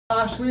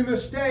Costly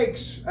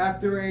mistakes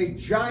after a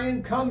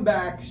giant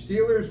comeback.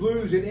 Steelers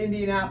lose in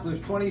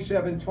Indianapolis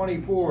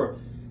 27-24.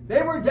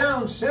 They were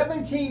down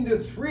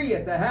 17-3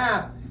 at the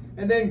half,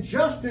 and then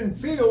Justin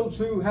Fields,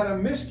 who had a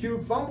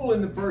miscue fumble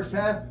in the first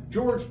half,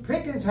 George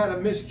Pickens had a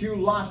miscue,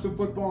 lost the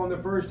football in the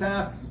first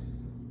half.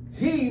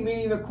 He,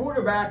 meaning the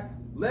quarterback,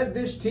 led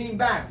this team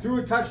back,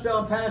 threw a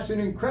touchdown pass, an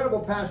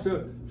incredible pass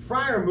to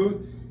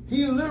Freiermuth.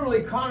 He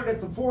literally caught it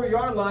at the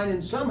 4-yard line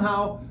and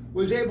somehow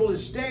was able to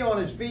stay on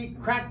his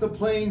feet, crack the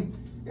plane.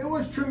 It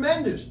was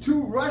tremendous.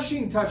 2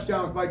 rushing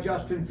touchdowns by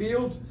Justin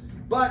Fields,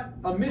 but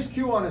a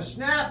miscue on a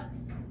snap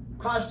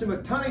cost him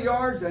a ton of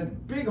yards, a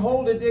big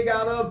hole to dig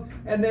out of,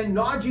 and then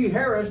Najee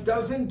Harris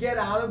doesn't get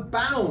out of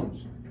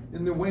bounds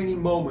in the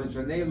waning moments,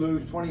 and they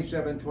lose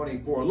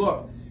 27-24.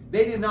 Look,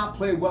 they did not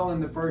play well in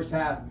the first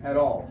half at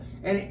all.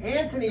 And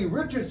Anthony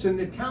Richardson,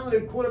 the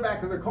talented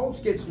quarterback of the Colts,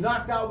 gets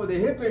knocked out with a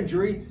hip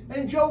injury,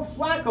 and Joe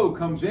Flacco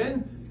comes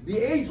in, the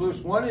ageless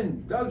one,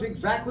 and does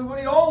exactly what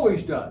he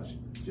always does.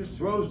 Just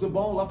throws the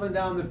ball up and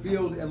down the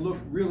field and look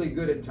really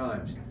good at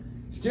times.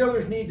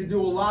 Steelers need to do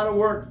a lot of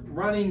work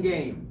running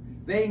game.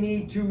 They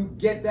need to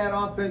get that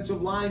offensive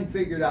line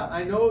figured out.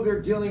 I know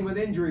they're dealing with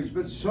injuries,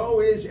 but so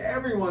is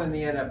everyone in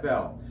the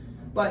NFL.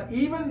 But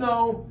even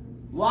though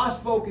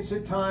lost focus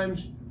at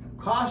times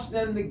cost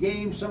them the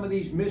game, some of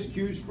these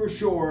miscues for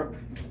sure,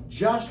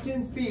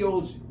 Justin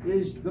Fields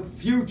is the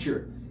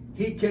future.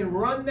 He can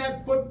run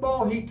that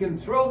football, he can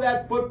throw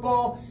that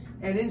football,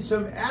 and in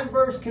some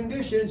adverse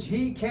conditions,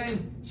 he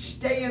can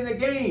stay in the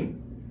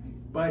game.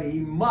 But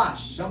he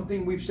must,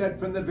 something we've said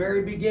from the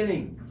very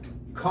beginning,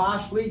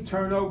 costly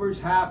turnovers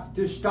have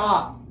to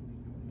stop.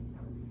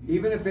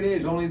 Even if it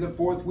is only the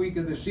 4th week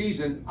of the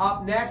season.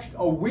 Up next,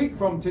 a week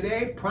from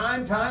today,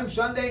 primetime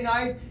Sunday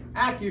night,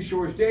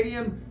 Accushore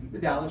Stadium, the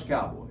Dallas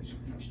Cowboys.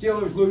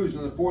 Steelers lose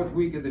in the 4th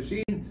week of the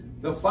season.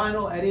 The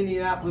final at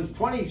Indianapolis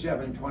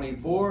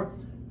 27-24.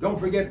 Don't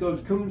forget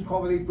those Coons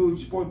Quality Food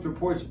Sports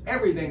Reports,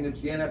 everything that's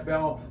the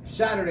NFL,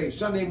 Saturday,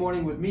 Sunday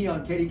morning with me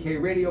on KDK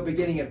Radio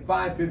beginning at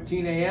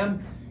 5:15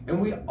 a.m.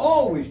 And we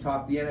always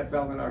talk the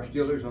NFL and our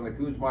Steelers on the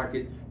Coons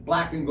Market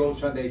Black and Gold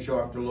Sunday show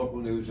after local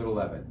news at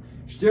 11.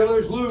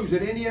 Steelers lose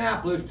at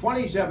Indianapolis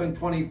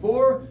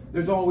 27-24.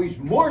 There's always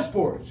more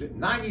sports at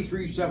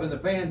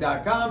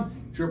 937thefan.com.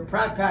 It's your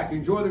Pratt Pack.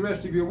 Enjoy the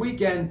rest of your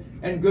weekend,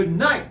 and good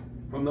night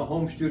from the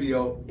home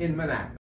studio in Monaco.